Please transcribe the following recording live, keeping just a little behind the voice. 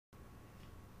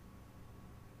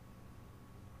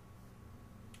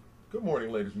Good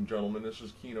morning, ladies and gentlemen. This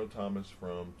is Kieno Thomas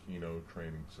from Kieno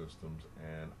Training Systems,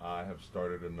 and I have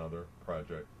started another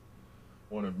project,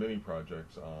 one of many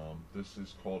projects. This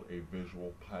is called a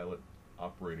Visual Pilot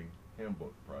Operating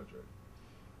Handbook project.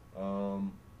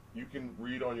 You can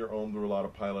read on your own. There are a lot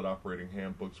of pilot operating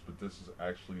handbooks, but this is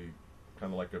actually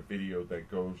kind of like a video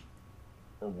that goes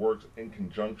or works in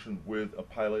conjunction with a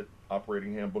pilot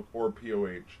operating handbook or a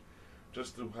POH,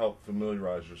 just to help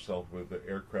familiarize yourself with the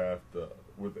aircraft,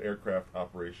 with aircraft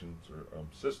operations or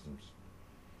systems.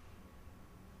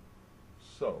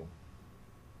 So,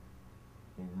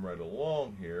 moving right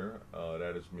along here,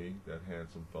 that is me, that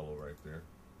handsome fellow right there.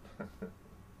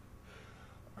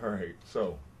 All right,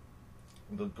 so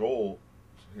the goal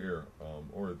here,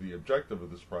 or the objective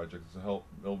of this project, is to help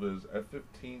MILVIS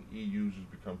F-15E users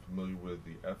become familiar with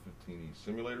the F-15E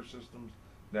simulator systems,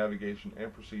 navigation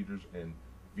and procedures, and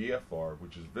VFR,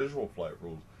 which is visual flight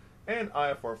rules, and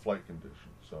IFR flight conditions.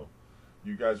 So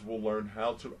you guys will learn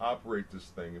how to operate this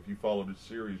thing. If you follow this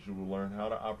series, you will learn how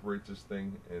to operate this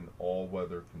thing in all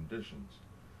weather conditions.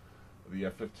 The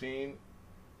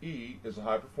F-15E is a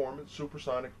high performance,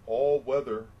 supersonic, all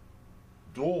weather,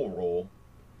 dual role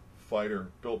fighter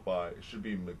built by, it should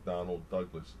be McDonnell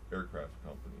Douglas Aircraft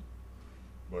Company,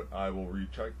 but I will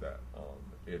recheck that.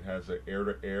 It has an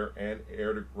air-to-air and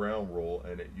air-to-ground role,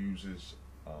 and it uses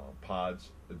pods,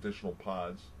 additional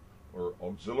pods, or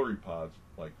auxiliary pods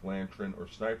like lantern or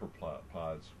sniper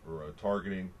pods for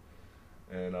targeting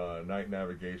and night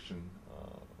navigation.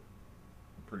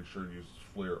 I'm pretty sure it uses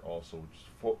FLIR also,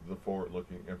 which is the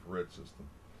forward-looking infrared system.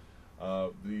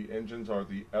 The engines are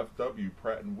the FW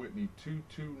Pratt & Whitney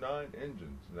 229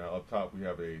 engines. Now up top we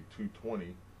have a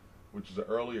 220, which is an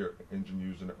earlier engine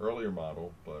used in an earlier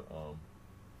model, but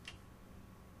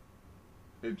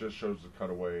it just shows the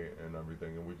cutaway and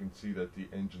everything, and we can see that the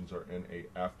engines are in a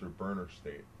afterburner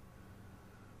state.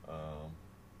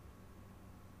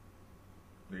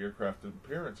 The aircraft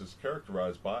appearance is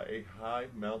characterized by a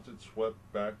high-mounted swept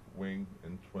back wing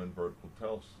and twin vertical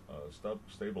tail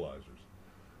stabilizers.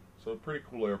 So a pretty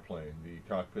cool airplane. The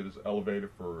cockpit is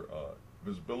elevated for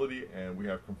visibility, and we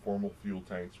have conformal fuel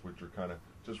tanks, which are kind of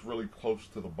just really close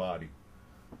to the body.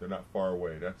 They're not far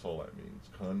away. That's all that means.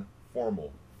 Conformal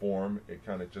form. It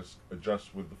kind of just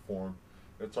adjusts with the form.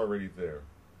 It's already there.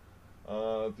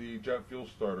 The jet fuel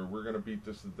starter, we're going to beat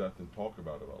this to death and talk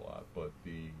about it a lot, but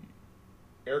the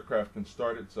aircraft can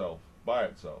start itself by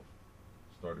itself.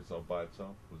 Start itself by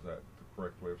itself? Was that the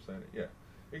correct way of saying it? Yeah.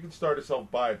 It can start itself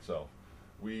by itself.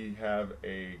 We have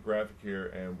a graphic here,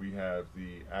 and we have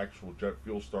the actual jet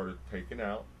fuel starter taken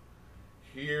out.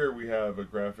 Here we have a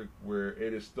graphic where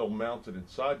it is still mounted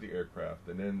inside the aircraft,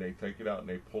 and then they take it out and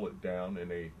they pull it down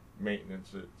and they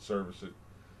maintenance it, service it,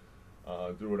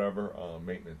 do whatever,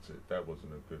 maintenance it. That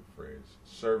wasn't a good phrase.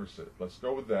 Service it. Let's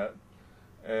go with that.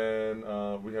 And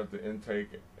we have the intake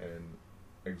and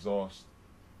exhaust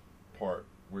part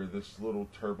where this little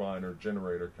turbine or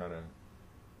generator kind of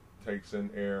takes in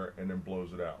air and then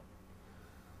blows it out.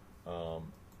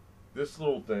 This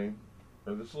little thing,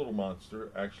 or this little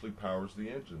monster, actually powers the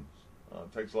engines.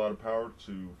 It takes a lot of power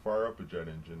to fire up a jet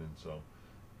engine, and so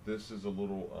this is a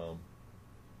little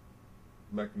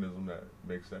mechanism that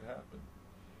makes that happen.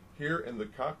 Here in the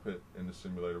cockpit in the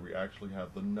simulator, we actually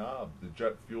have the knob, the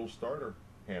jet fuel starter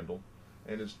handle,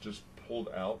 and it's just pulled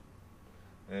out,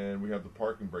 and we have the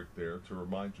parking brake there to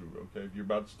remind you, okay, if you're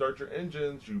about to start your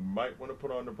engines, you might want to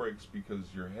put on the brakes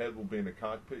because your head will be in the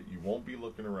cockpit. You won't be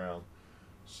looking around.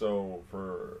 So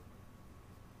for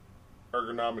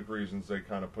ergonomic reasons, they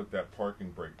kind of put that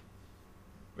parking brake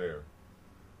there,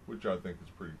 which I think is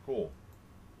pretty cool.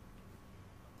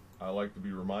 I like to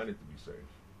be reminded to be safe.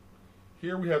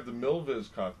 Here we have the MILVIS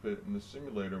cockpit in the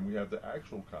simulator, and we have the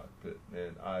actual cockpit.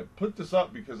 And I put this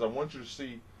up because I want you to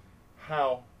see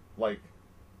how, like,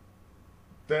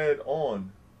 dead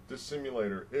on this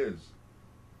simulator is.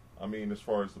 I mean, as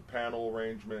far as the panel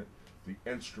arrangement, the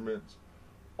instruments,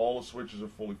 all the switches are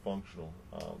fully functional.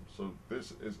 So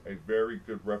this is a very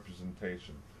good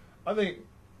representation. I think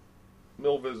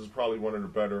MILVIS is probably one of the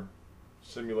better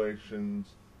simulations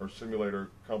or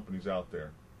simulator companies out there.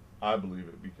 I believe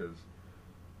it because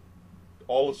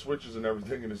all the switches and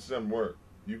everything in the sim work.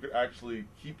 You could actually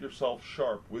keep yourself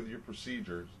sharp with your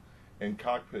procedures and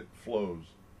cockpit flows,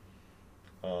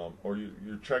 or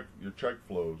your check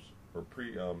flows, or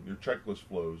your checklist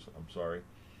flows. I'm sorry.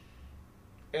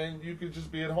 And you could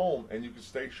just be at home and you can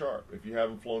stay sharp. If you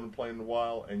haven't flown a plane in a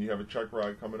while and you have a check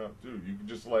ride coming up, dude, you can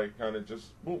just like kind of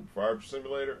just boom, fire up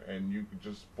simulator, and you can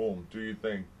just boom, do your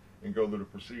thing and go through the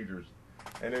procedures,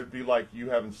 and it'd be like you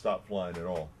haven't stopped flying at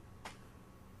all.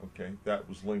 Okay, that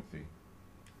was lengthy.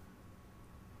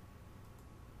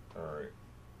 All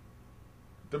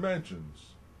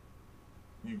Dimensions.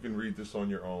 You can read this on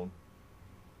your own.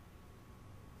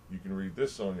 You can read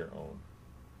this on your own.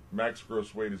 Max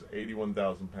gross weight is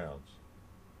 81,000 pounds.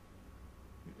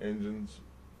 The engines,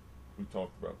 we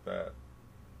talked about that.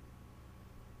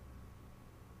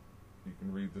 You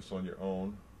can read this on your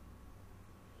own.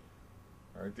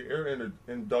 All right, the air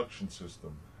induction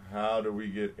system. How do we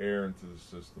get air into the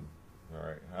system? All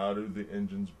right, how do the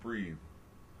engines breathe?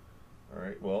 All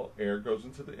right, well, air goes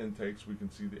into the intakes. We can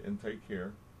see the intake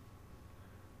here,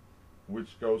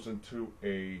 which goes into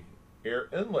a air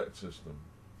inlet system.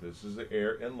 This is the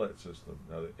air inlet system.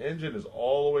 Now the engine is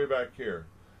all the way back here.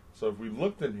 So if we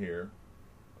looked in here,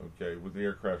 okay, with the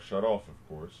aircraft shut off, of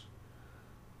course,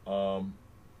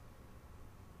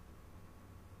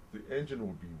 the engine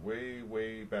would be way,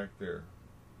 way back there,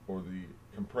 or the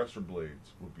compressor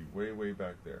blades would be way, way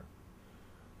back there.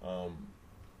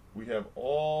 We have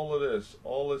all this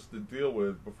to deal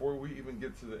with before we even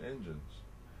get to the engines.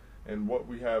 And what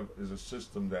we have is a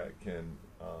system that can,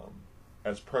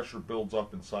 as pressure builds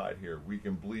up inside here, we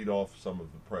can bleed off some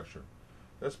of the pressure.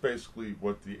 That's basically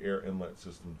what the air inlet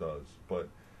system does. But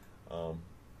I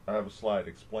have a slide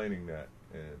explaining that,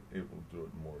 and it will do it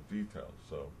in more detail.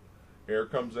 So air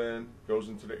comes in, goes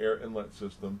into the air inlet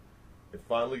system. It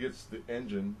finally gets the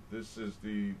engine. This is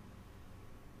the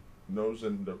nose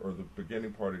and or the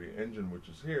beginning part of the engine, which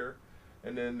is here,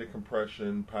 and then the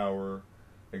compression, power,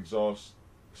 exhaust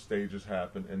stages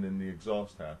happen, and then the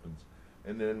exhaust happens,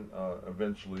 and then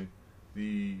eventually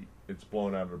it's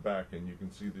blown out of the back, and you can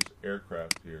see this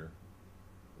aircraft here,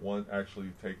 one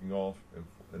actually taking off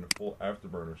in a full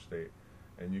afterburner state,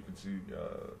 and you can see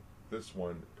this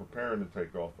one preparing to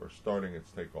take off or starting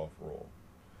its takeoff roll.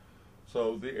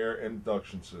 So the air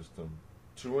induction system,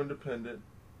 2 independent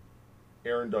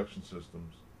air induction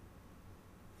systems,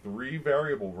 3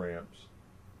 variable ramps,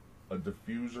 a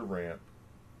diffuser ramp,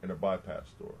 and a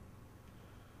bypass door.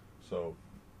 So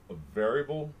a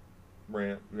variable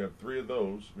ramp, we have 3 of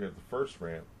those. We have the first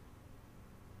ramp,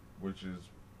 which is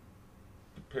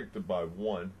depicted by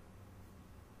 1.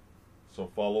 So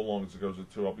follow along as it goes to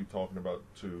 2. I'll be talking about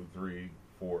 2, 3,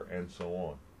 4, and so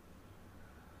on.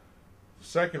 The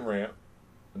second ramp,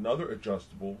 another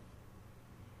adjustable.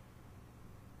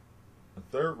 A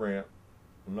third ramp,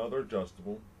 another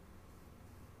adjustable.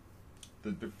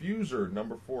 The diffuser,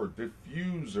 number 4,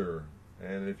 diffuser.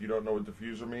 And if you don't know what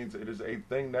diffuser means, it is a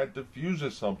thing that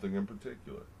diffuses something in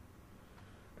particular.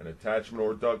 An attachment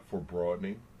or duct for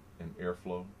broadening and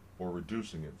airflow or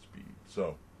reducing its speed.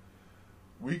 So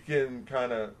we can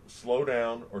kind of slow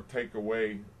down or take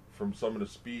away from some of the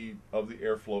speed of the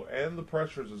airflow and the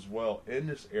pressures as well in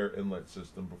this air inlet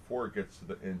system before it gets to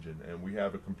the engine, and we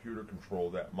have a computer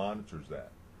control that monitors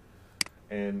that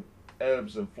and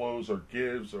ebbs and flows or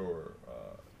gives, or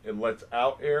it lets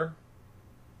out air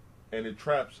and it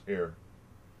traps air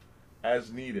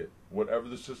as needed, whatever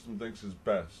the system thinks is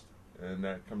best. And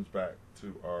that comes back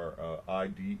to our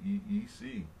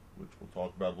IDEEC, which we'll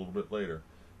talk about a little bit later.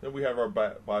 Then we have our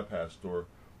bypass door,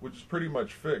 which is pretty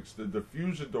much fixed. The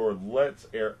diffuser door lets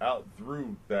air out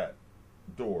through that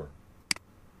door.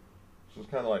 So it's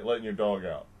kind of like letting your dog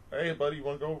out. Hey, buddy, you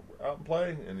want to go out and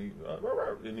play? And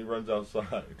he runs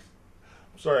outside.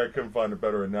 I'm sorry I couldn't find a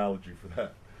better analogy for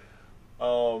that.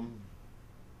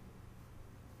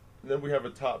 Then we have a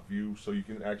top view, so you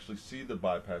can actually see the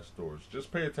bypass doors.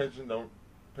 Just pay attention. Don't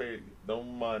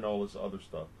mind all this other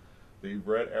stuff. The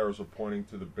red arrows are pointing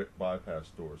to the bypass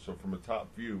door. So from a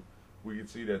top view, we can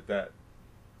see that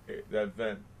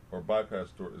vent or bypass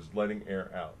door is letting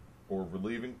air out, or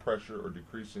relieving pressure or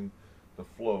decreasing the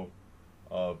flow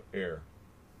of air.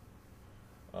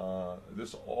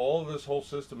 This whole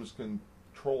system is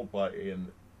controlled by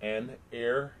an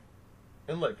air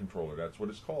inlet controller. That's what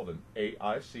it's called, an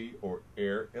AIC, or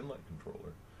air inlet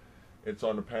controller. It's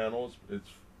on the panels. It's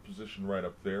positioned right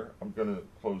up there. I'm going to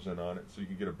close in on it so you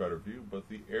can get a better view. But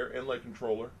the air inlet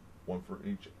controller, one for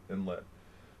each inlet,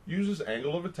 uses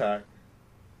angle of attack,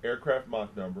 aircraft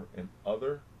Mach number, and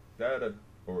other data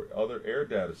or other air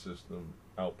data system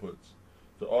outputs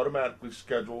to automatically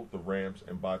schedule the ramps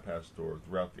and bypass door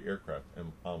throughout the aircraft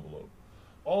envelope.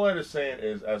 All that is saying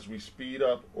is, as we speed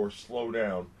up or slow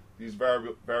down, these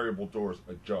variable doors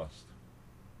adjust.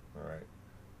 All right,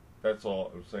 that's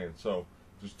all I'm saying. So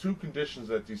there's 2 conditions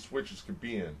that these switches could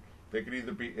be in. They could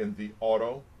either be in the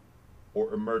auto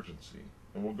or emergency,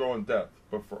 and we'll go in depth.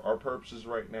 But for our purposes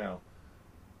right now,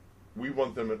 we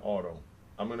want them in auto.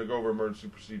 I'm going to go over emergency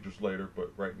procedures later,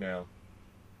 but right now,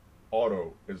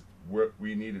 auto is what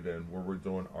we need it in, where we're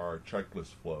doing our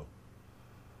checklist flow.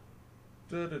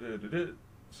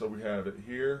 So we have it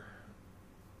here,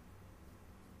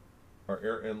 our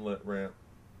air inlet ramp,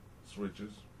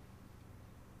 switches.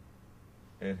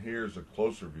 And here's a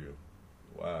closer view.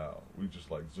 Wow, we just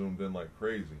like zoomed in like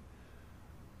crazy.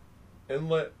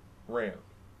 Inlet ramp.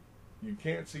 You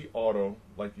can't see auto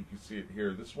like you can see it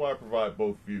here. This is why I provide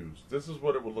both views. This is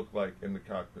what it would look like in the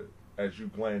cockpit as you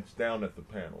glance down at the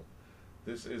panel.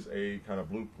 This is a kind of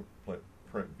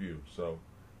blueprint view. So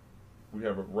we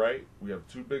have it right, we have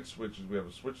two big switches. We have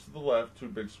a switch to the left, two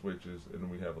big switches, and then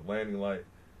we have a landing light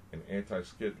and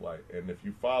anti-skid light. And if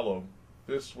you follow,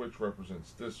 this switch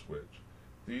represents this switch.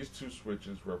 These two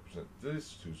switches represent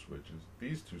these two switches.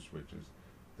 These two switches.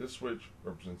 This switch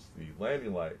represents the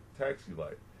landing light, taxi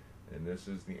light, and this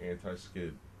is the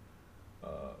anti-skid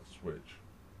switch.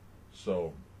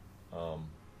 So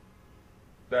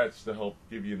that's to help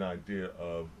give you an idea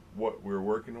of what we're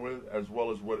working with, as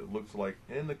well as what it looks like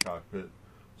in the cockpit,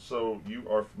 so you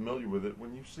are familiar with it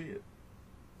when you see it.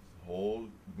 The whole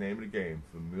name of the game,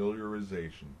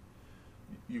 familiarization.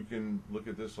 You can look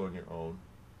at this on your own.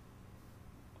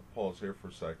 I'll pause here for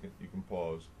a second. You can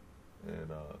pause and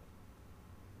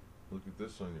look at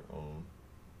this on your own.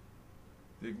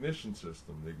 The ignition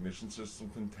system. The ignition system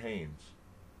contains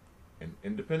an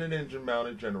independent engine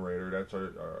mounted generator. That's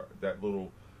our that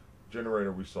little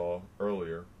generator we saw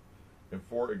earlier, and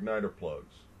 4 igniter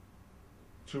plugs,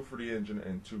 2 for the engine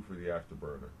and 2 for the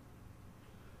afterburner.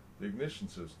 The ignition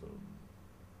system.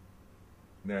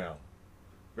 Now,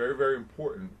 very, very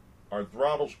important, our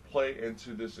throttles play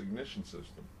into this ignition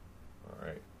system. All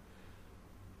right.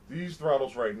 These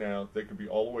throttles right now, they could be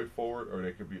all the way forward or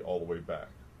they could be all the way back.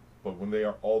 But when they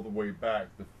are all the way back,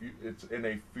 it's in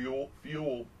a fuel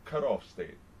cutoff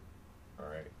state. All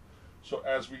right. So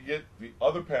as we get the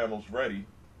other panels ready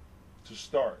to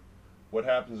start, what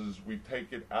happens is we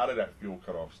take it out of that fuel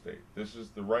cutoff state. This is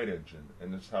the right engine,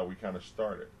 and this is how we kind of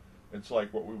start it. It's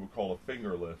like what we would call a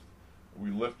finger lift. We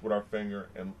lift with our finger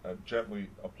and gently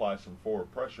apply some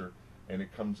forward pressure, and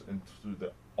it comes into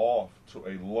the off to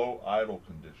a low idle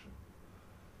condition.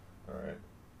 All right.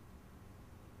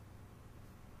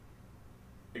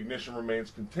 Ignition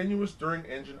remains continuous during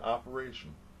engine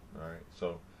operation. All right.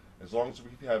 So as long as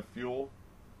we have fuel,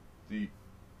 the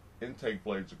intake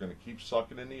blades are going to keep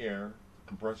sucking in the air. The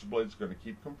compressor blades are going to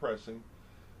keep compressing.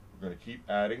 We're going to keep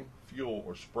adding fuel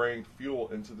or spraying fuel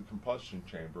into the combustion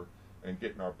chamber and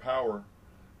getting our power,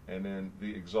 and then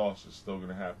the exhaust is still going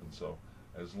to happen. So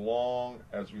as long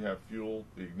as we have fuel,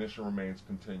 the ignition remains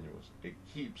continuous. It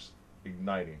keeps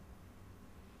igniting.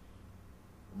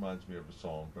 Reminds me of a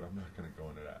song, but I'm not going to go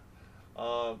into that.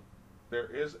 There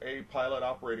is a pilot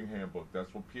operating handbook.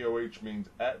 That's what POH means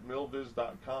at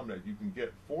milviz.com that you can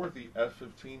get for the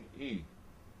F-15E.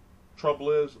 Trouble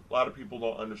is, a lot of people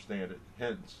don't understand it,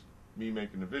 hence me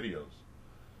making the videos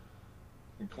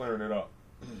and clearing it up.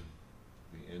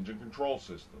 The engine control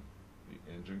system.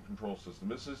 The engine control system.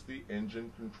 This is the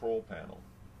engine control panel.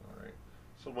 All right.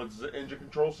 So what does the engine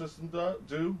control system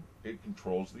do? It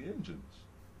controls the engines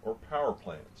or power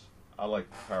plants. I like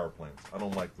power plants. I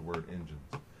don't like the word engines.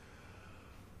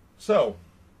 So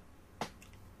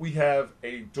we have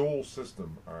a dual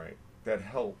system, all right, that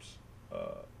helps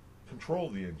control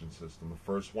the engine system. The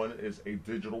first one is a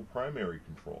digital primary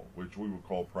control, which we would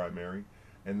call primary,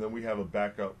 and then we have a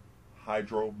backup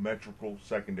hydrometrical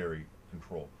secondary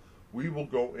control. We will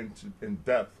go in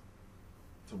depth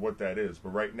to what that is, but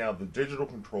right now the digital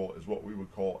control is what we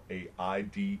would call a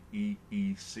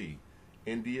IDEEC,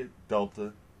 India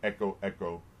Delta Echo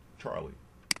Echo Charlie.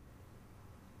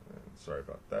 Sorry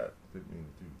about that. Didn't mean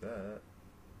to do that.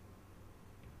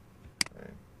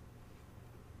 Okay.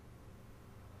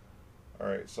 All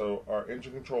right, so our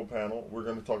engine control panel, we're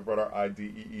going to talk about our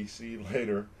IDEEC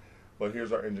later, but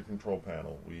here's our engine control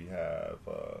panel. We have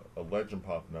a legend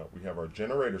popping up. We have our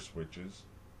generator switches,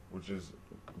 which is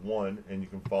 1, and you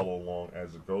can follow along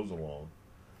as it goes along.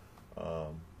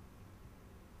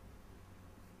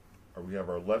 We have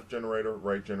our left generator,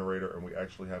 right generator, and we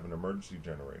actually have an emergency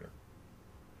generator.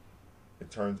 It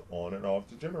turns on and off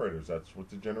the generators. That's what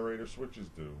the generator switches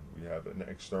do. We have an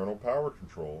external power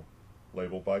control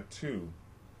labeled by 2.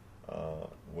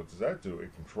 What does that do?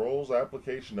 It controls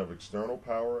application of external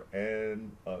power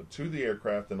and to the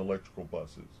aircraft and electrical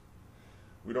buses.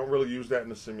 We don't really use that in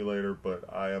the simulator, but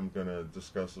I am going to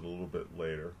discuss it a little bit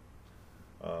later.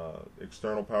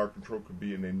 External power control could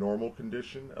be in a normal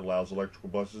condition, allows electrical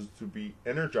buses to be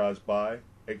energized by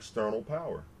external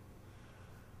power.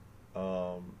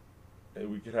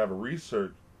 We could have a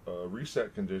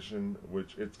reset condition,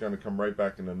 which it's going to come right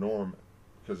back in the norm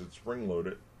because it's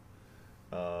spring-loaded.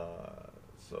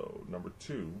 So number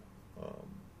 2,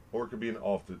 or it could be an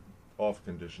off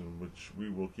condition, which we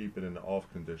will keep it in the off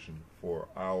condition for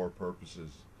our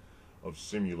purposes of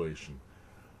simulation.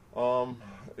 Um,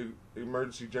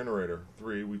 Emergency generator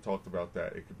 3. We talked about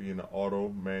that. It could be in the auto,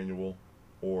 manual,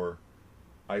 or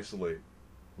isolate.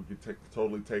 We could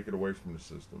totally take it away from the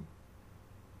system.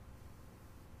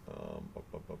 Up,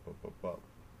 up, up, up, up, up.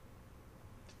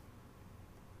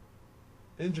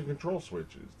 Engine control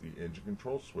switches. The engine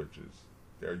control switches.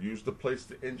 They're used to place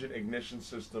the engine ignition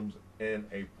systems in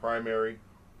a primary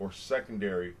or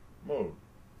secondary mode.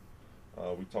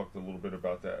 We talked a little bit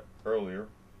about that earlier.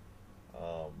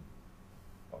 Up,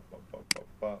 up, up,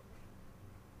 up, up.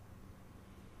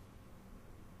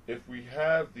 If we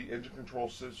have the engine control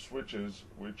switches,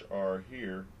 which are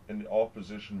here in the off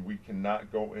position, we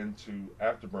cannot go into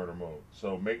afterburner mode.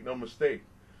 So make no mistake,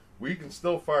 we can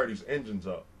still fire these engines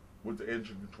up with the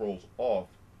engine controls off,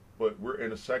 but we're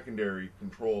in a secondary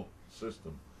control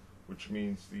system, which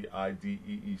means the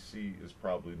IDEEC is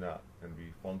probably not going to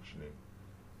be functioning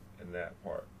in that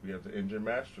part. We have the engine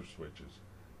master switches.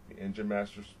 The engine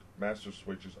master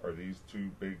switches are these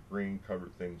two big green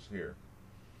covered things here.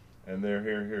 And they're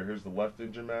here. Here's the left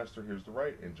engine master, here's the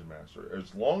right engine master.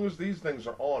 As long as these things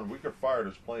are on, we could fire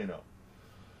this plane up.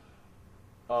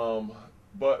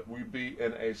 But we'd be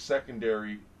in a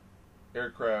secondary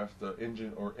aircraft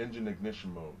engine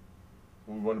ignition mode.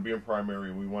 We want to be in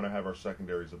primary, and we want to have our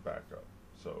secondaries as backup.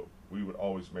 So we would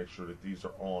always make sure that these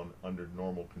are on under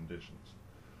normal conditions.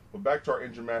 But back to our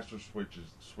engine master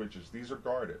switches. These are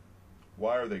guarded.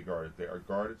 Why are they guarded? They are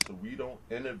guarded so we don't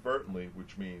inadvertently,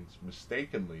 which means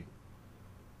mistakenly,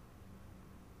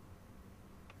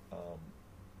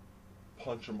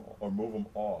 punch them or move them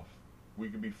off. We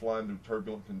could be flying through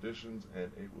turbulent conditions,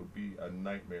 and it would be a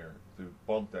nightmare to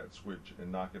bump that switch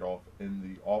and knock it off in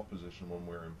the off position when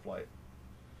we're in flight.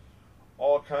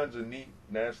 All kinds of neat,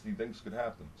 nasty things could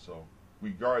happen. So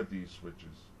we guard these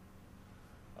switches.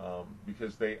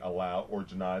 Because they allow or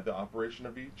deny the operation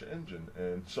of each engine.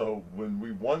 And so when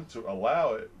we want to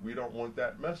allow it, we don't want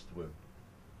that messed with.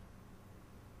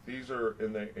 These are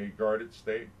in a guarded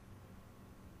state.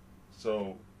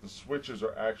 So the switches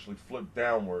are actually flipped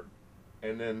downward.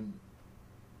 And then,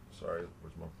 sorry,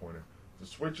 where's my pointer? The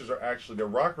switches are actually, they're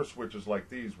rocker switches like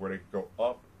these where they can go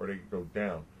up or they can go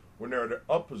down. When they're in the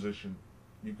up position,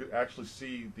 you could actually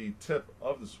see the tip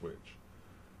of the switch.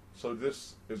 So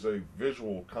this is a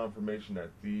visual confirmation that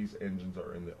these engines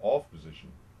are in the off position.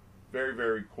 Very,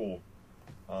 very cool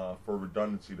for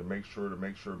redundancy to make sure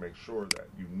that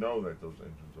you know that those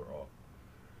engines are off.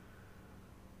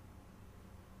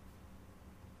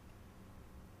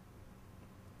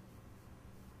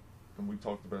 And we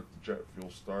talked about the jet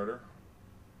fuel starter.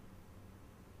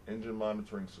 Engine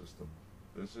monitoring system.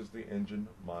 This is the engine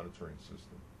monitoring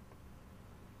system.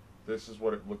 This is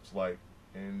what it looks like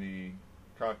in the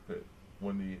cockpit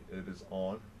when it is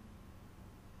on.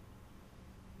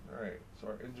 Alright, so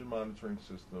our engine monitoring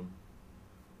system,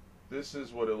 this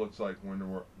is what it looks like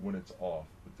when it's off,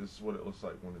 but this is what it looks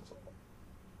like when it's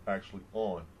actually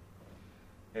on.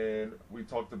 And we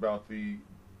talked about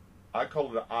I call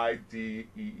it the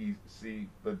IDEEC,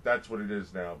 but that's what it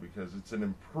is now because it's an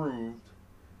improved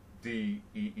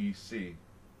DEEC,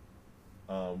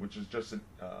 which is just an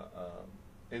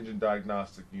engine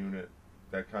diagnostic unit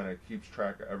that kind of keeps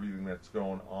track of everything that's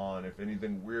going on. If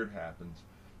anything weird happens,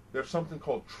 there's something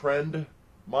called trend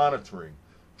monitoring.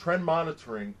 Trend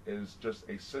monitoring is just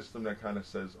a system that kind of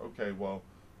says, okay, well,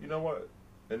 you know what?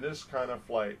 In this kind of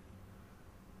flight,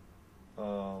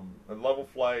 a level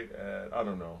flight at I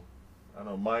don't know,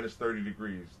 minus 30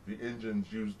 degrees, the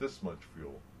engines use this much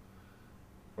fuel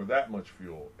or that much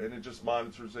fuel, and it just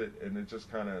monitors it, and it just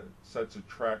kind of sets a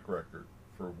track record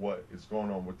for what is going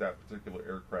on with that particular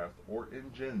aircraft or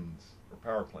engines or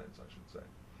power plants, I should say.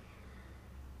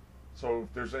 So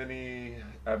if there's any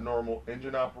abnormal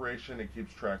engine operation, it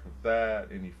keeps track of that.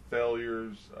 Any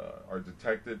failures are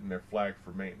detected and they're flagged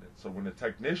for maintenance. So when a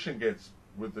technician gets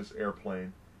with this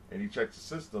airplane and he checks the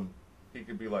system, he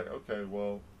could be like, okay,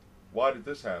 well, why did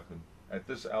this happen at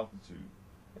this altitude?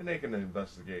 And they can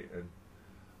investigate and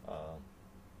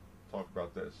talk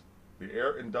about this. The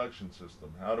air induction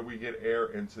system. How do we get air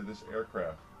into this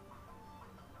aircraft?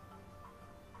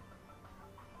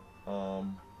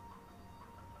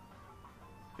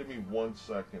 Give me 1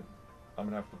 second. I'm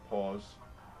going to have to pause.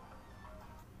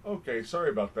 Okay,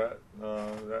 sorry about that.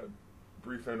 That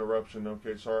brief interruption.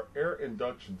 Okay, so our air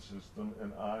induction system,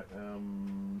 and I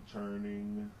am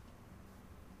turning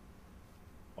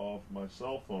off my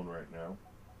cell phone right now.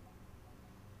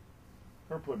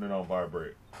 We're putting it on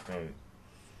vibrate. Hey.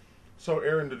 So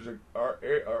our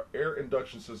air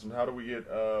induction system, how do we get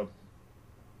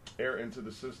air into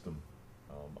the system?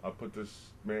 I put this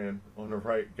man on the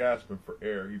right gasping for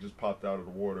air. He just popped out of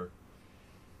the water.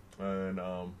 And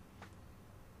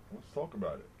Let's talk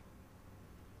about it.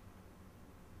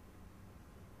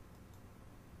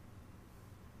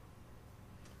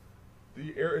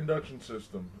 The air induction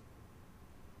system.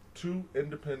 2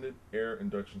 independent air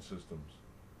induction systems.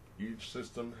 Each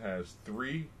system has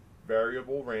 3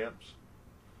 variable ramps.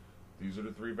 These are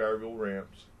the 3 variable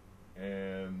ramps.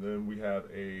 And then we have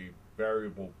a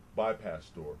variable bypass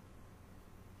door.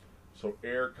 So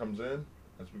air comes in,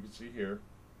 as we can see here,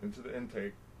 into the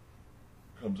intake,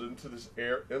 comes into this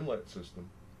air inlet system,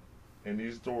 and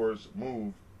these doors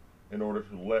move in order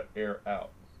to let air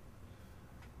out.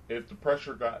 If the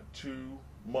pressure got too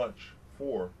much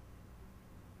for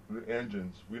the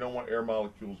engines, we don't want air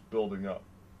molecules building up.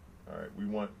 All right, we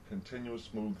want continuous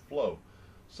smooth flow.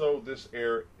 So this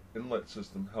air inlet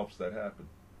system helps that happen.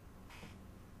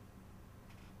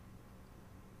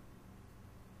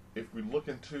 If we look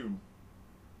into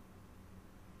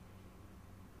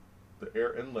the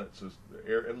air inlet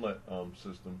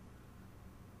system,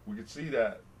 we can see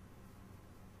that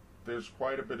there's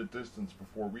quite a bit of distance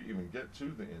before we even get to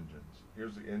the engines.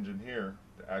 Here's the engine here,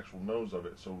 the actual nose of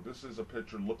it. So this is a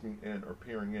picture looking in or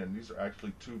peering in. These are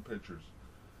actually 2 pictures,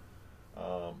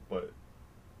 but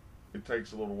it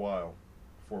takes a little while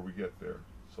before we get there.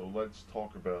 So let's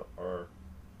talk about our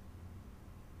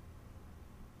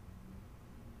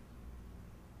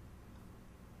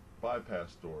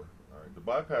bypass door. All right, the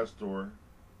bypass door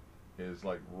is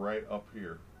like right up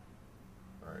here.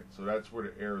 All right, so that's where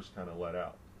the air is kind of let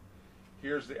out.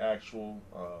 Here's the actual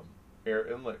air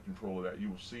inlet controller that you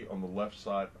will see on the left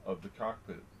side of the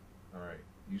cockpit. All right,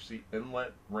 you see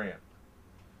inlet ramp,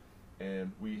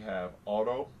 and we have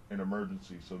auto and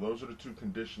emergency. So those are the 2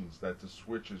 conditions that the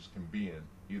switches can be in,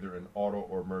 either in auto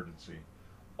or emergency.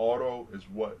 Auto is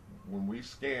what, when we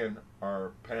scan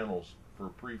our panels for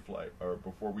pre-flight or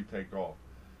before we take off,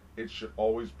 it should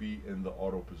always be in the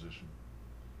auto position.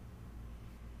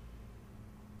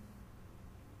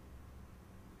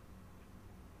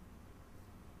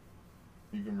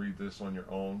 You can read this on your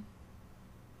own.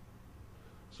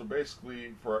 So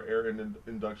basically, for our air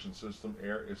induction system,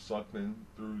 air is sucked in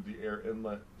through the air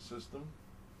inlet system.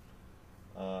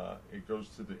 It goes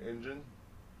to the engine,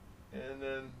 and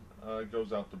then it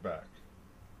goes out the back.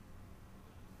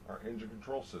 Our engine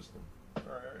control system.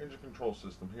 Our engine control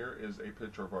system. Here is a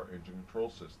picture of our engine control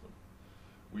system.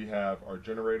 We have our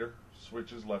generator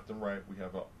switches left and right. We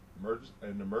have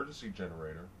an emergency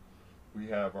generator. We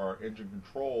have our engine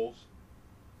controls,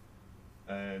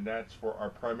 and that's for our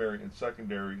primary and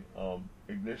secondary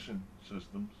ignition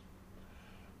systems.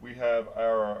 We have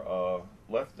our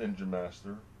left engine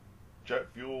master, jet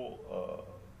fuel,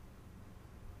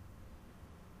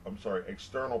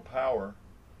 external power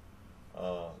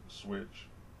switch.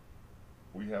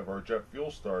 We have our jet fuel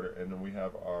starter, and then we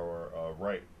have our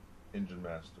right engine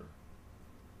master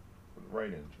for the right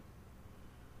engine.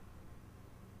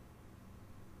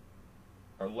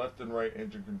 Our left and right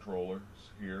engine controllers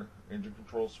here, engine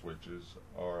control switches,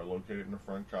 are located in the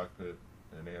front cockpit,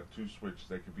 and they have 2 switches.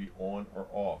 They could be on or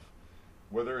off.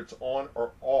 Whether it's on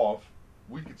or off,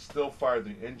 we could still fire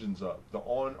the engines up. The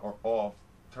on or off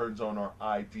turns on our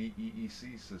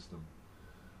IDEEC system,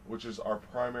 which is our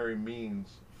primary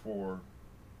means for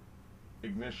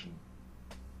ignition.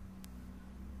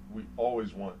 We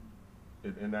always want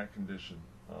it in that condition,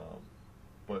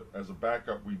 but as a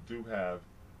backup, we do have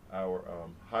our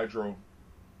hydrometrical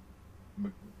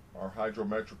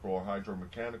or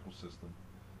hydromechanical system,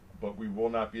 but we will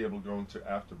not be able to go into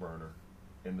afterburner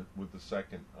with the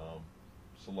second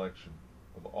selection,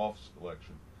 or the off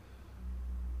selection.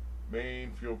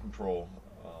 Main fuel control.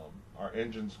 Our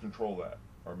engines control that,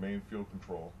 our main fuel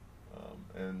control.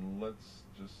 And let's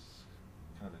just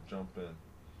kind of jump in.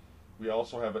 We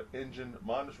also have an engine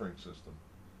monitoring system.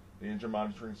 The engine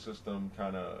monitoring system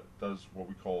kind of does what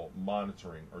we call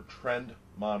monitoring or trend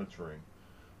monitoring.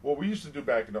 What we used to do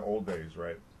back in the old days,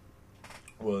 right,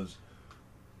 was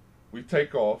we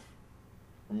take off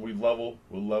and we'll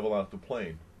level out the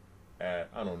plane at,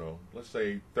 I don't know, let's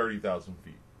say 30,000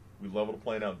 feet. We level the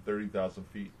plane out at 30,000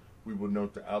 feet. We would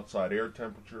note the outside air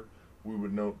temperature. We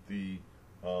would note the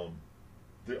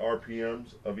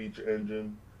RPMs of each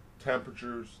engine,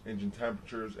 engine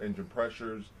temperatures, engine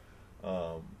pressures,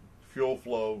 fuel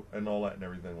flow, and all that and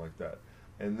everything like that.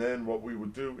 And then what we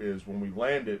would do is when we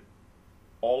landed,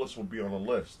 all this would be on a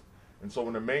list. And so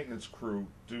when the maintenance crew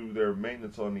do their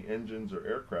maintenance on the engines or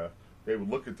aircraft, they would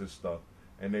look at this stuff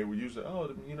and they would use it. Oh,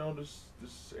 you know,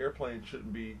 this airplane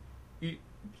shouldn't be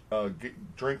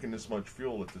drinking this much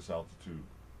fuel at this altitude,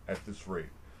 at this rate.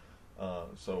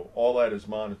 So all that is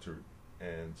monitored,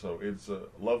 and so it's a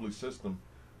lovely system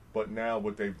But now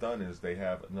what they've done is they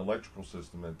have an electrical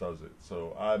system that does it.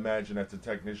 So I imagine that the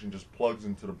technician just plugs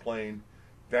into the plane,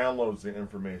 downloads the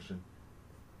information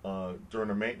during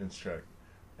a maintenance check,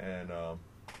 and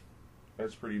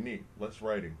that's pretty neat. Less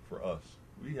writing for us.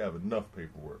 We have enough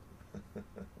paperwork.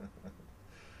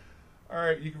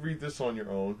 Alright, you can read this on your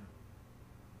own.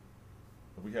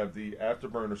 We have the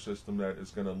afterburner system that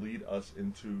is going to lead us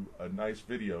into a nice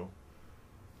video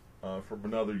from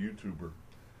another YouTuber.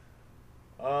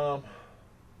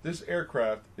 This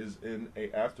aircraft is in a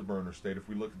afterburner state. If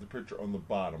we look at the picture on the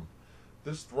bottom,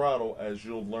 this throttle, as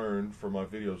you'll learn from my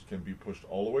videos, can be pushed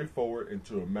all the way forward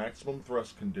into a maximum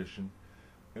thrust condition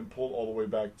and pulled all the way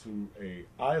back to a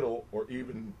idle or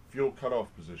even fuel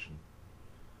cutoff position.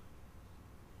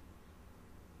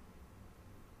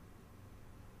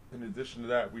 In addition to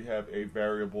that, we have a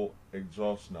variable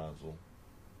exhaust nozzle.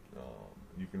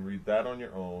 You can read that on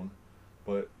your own,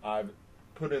 but I've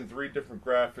put in 3 different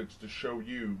graphics to show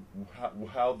you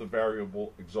how the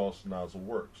variable exhaust nozzle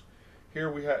works.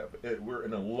 Here we have we're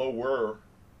in a lower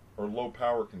or low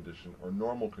power condition or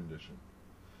normal condition,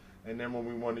 and then when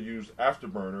we want to use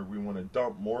afterburner, we want to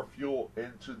dump more fuel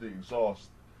into the exhaust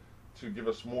to give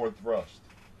us more thrust.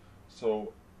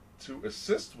 So to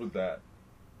assist with that,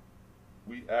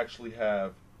 we actually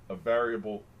have a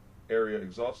variable area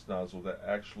exhaust nozzle that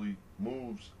actually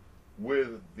moves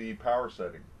with the power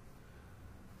setting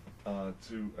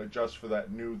to adjust for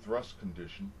that new thrust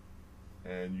condition.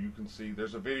 And you can see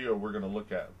there's a video we're going to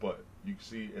look at, but you can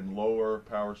see in lower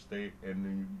power state, and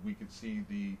then we can see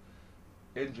the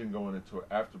engine going into an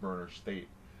afterburner state.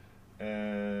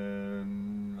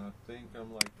 And I think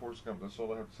I'm like Forrest Gump. That's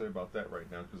all I have to say about that right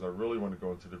now, because I really want to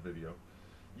go into the video.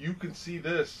 You can see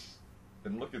this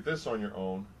and look at this on your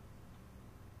own,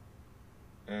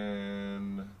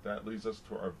 and that leads us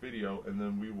to our video, and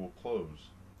then we will close.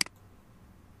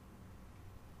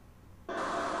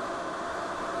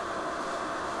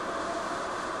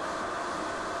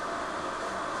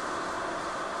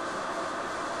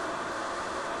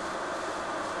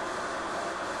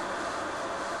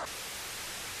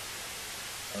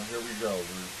 Here we go.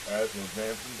 We're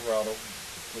advancing throttle,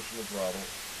 we're pushing the throttle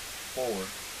forward,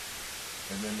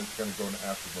 and then it's going to go into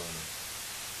afterburner.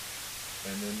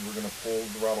 And then we're going to pull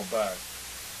the throttle back,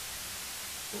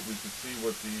 but we can see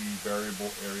what the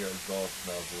variable area exhaust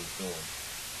nozzle is doing.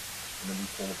 And then we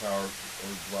pull the power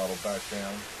or throttle back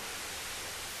down,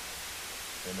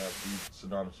 and that would be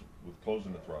synonymous with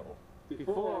closing the throttle.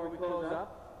 Before we close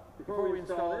up, before we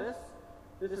install this,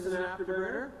 this is an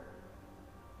afterburner.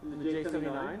 This is the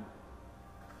J79,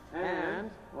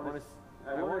 and I want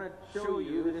to show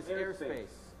you this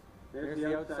airspace. There's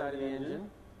the outside of the engine,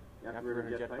 the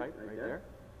afterburner jet pipe right there.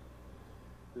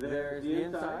 There's the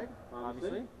inside,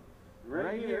 obviously.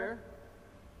 Right here,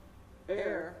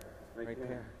 air, right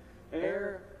there.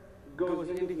 Air goes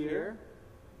into here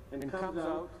and comes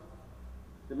out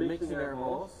the mixing air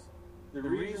holes. The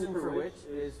reason for which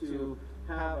is to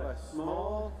have a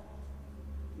small,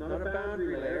 not a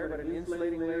boundary layer, but an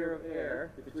insulating layer of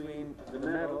air between the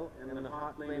metal and the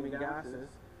hot flaming gases,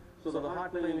 so the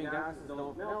hot flaming gases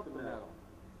don't melt the metal.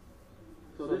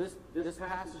 So this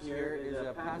passage here is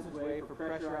a passageway for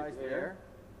pressurized air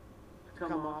to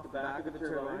come off the back of the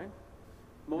turbine.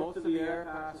 Most of the air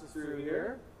passes through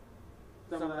here.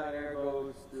 Some of that air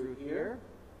goes through here.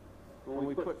 When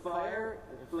we put fire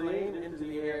and flame into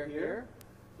the air here,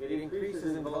 it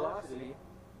increases in velocity,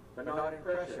 but not in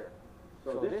pressure.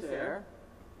 So this air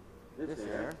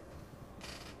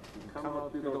can come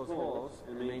out through those holes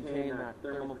and maintain that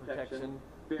thermal protection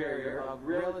barrier of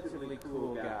relatively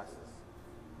cool gases.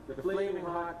 The flaming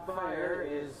hot fire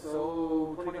is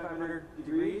 2,500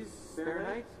 degrees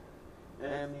Fahrenheit,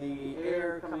 and the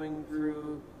air coming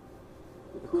through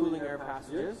the cooling air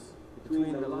passages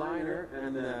between the liner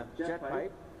and the jet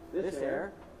pipe, this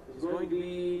air is going to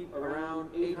be around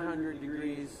 800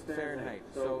 degrees Fahrenheit.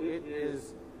 So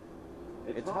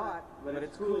it's hot, but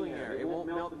it's cooling air. It won't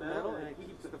melt the metal, and it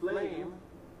keeps the flame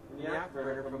in the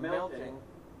afterburner from melting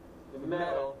the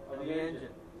metal of the engine.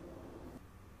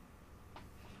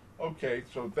 Okay,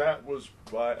 so that was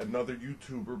by another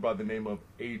YouTuber by the name of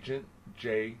Agent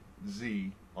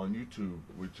JZ on YouTube,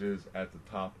 which is at the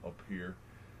top up here.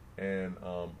 And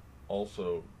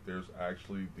also, there's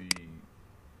actually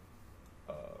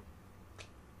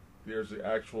there's the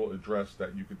actual address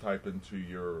that you can type into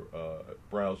your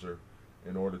browser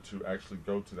in order to actually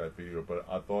go to that video. But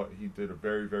I thought he did a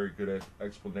very, very good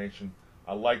explanation.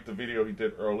 I liked the video he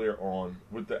did earlier on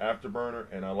with the afterburner,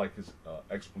 and I like his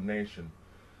explanation.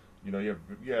 You know, you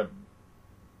have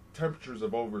temperatures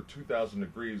of over 2,000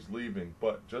 degrees leaving,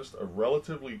 but just a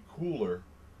relatively cooler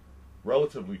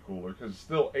relatively cooler, because it's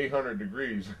still 800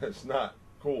 degrees. It's not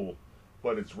cool,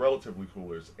 but it's relatively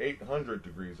cooler. It's 800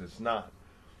 degrees. It's not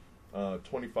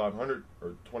 2500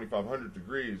 or 2500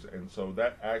 degrees, and so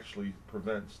that actually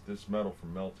prevents this metal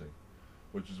from melting,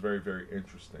 which is very, very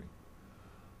interesting.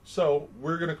 So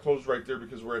we're going to close right there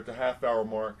because we're at the half-hour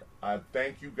mark. I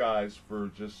thank you guys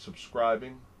for just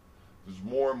subscribing. There's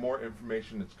more and more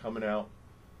information that's coming out.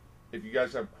 If you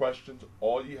guys have questions,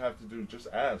 all you have to do is just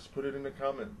ask. Put it in the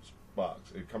comments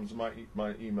box. It comes to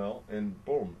my email, and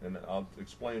boom, and I'll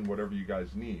explain whatever you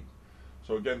guys need.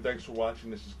 So again, thanks for watching.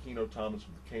 This is Kieno Thomas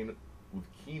with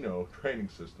Kieno Training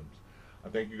Systems. I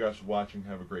thank you guys for watching.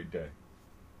 Have a great day.